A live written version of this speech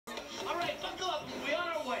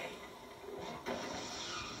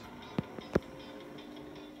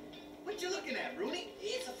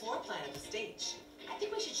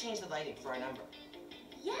change the lighting for our number.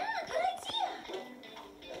 Yeah, good idea.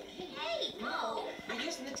 Hey, Mo. We're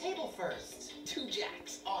using the table first. 2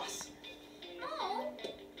 jacks. Awesome. Mo.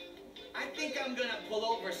 I think I'm gonna pull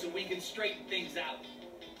over so we can straighten things out.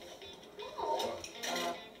 Mo.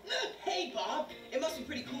 Hey, Bob. It must be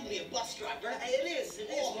pretty cool to be a bus driver. It is,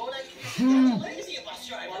 Mo. Let me be a bus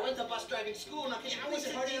driver. Well, I went to bus driving school, and I was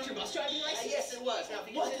it hard to get your bus driving license? Yes, it was. Now,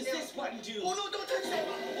 what does this button do? Oh, no, don't touch that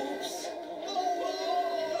button. Oops.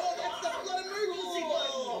 Oh, that's the flood emergency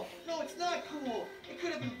button. No, it's not cool. It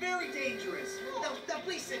could have been very dangerous. Now,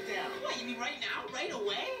 please sit down. What, you mean right now? Right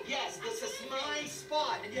away? Yes, this is my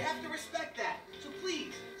spot, and you have to respect that. So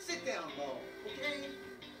please, sit down, Mo, okay?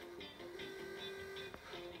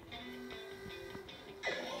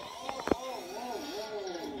 It's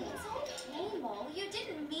okay, Mo. You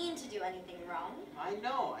didn't mean to do anything wrong. I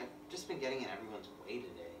know. I've just been getting in everyone's way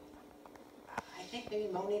today. I think maybe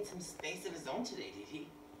Mo needs some space of his own today, Dee Dee.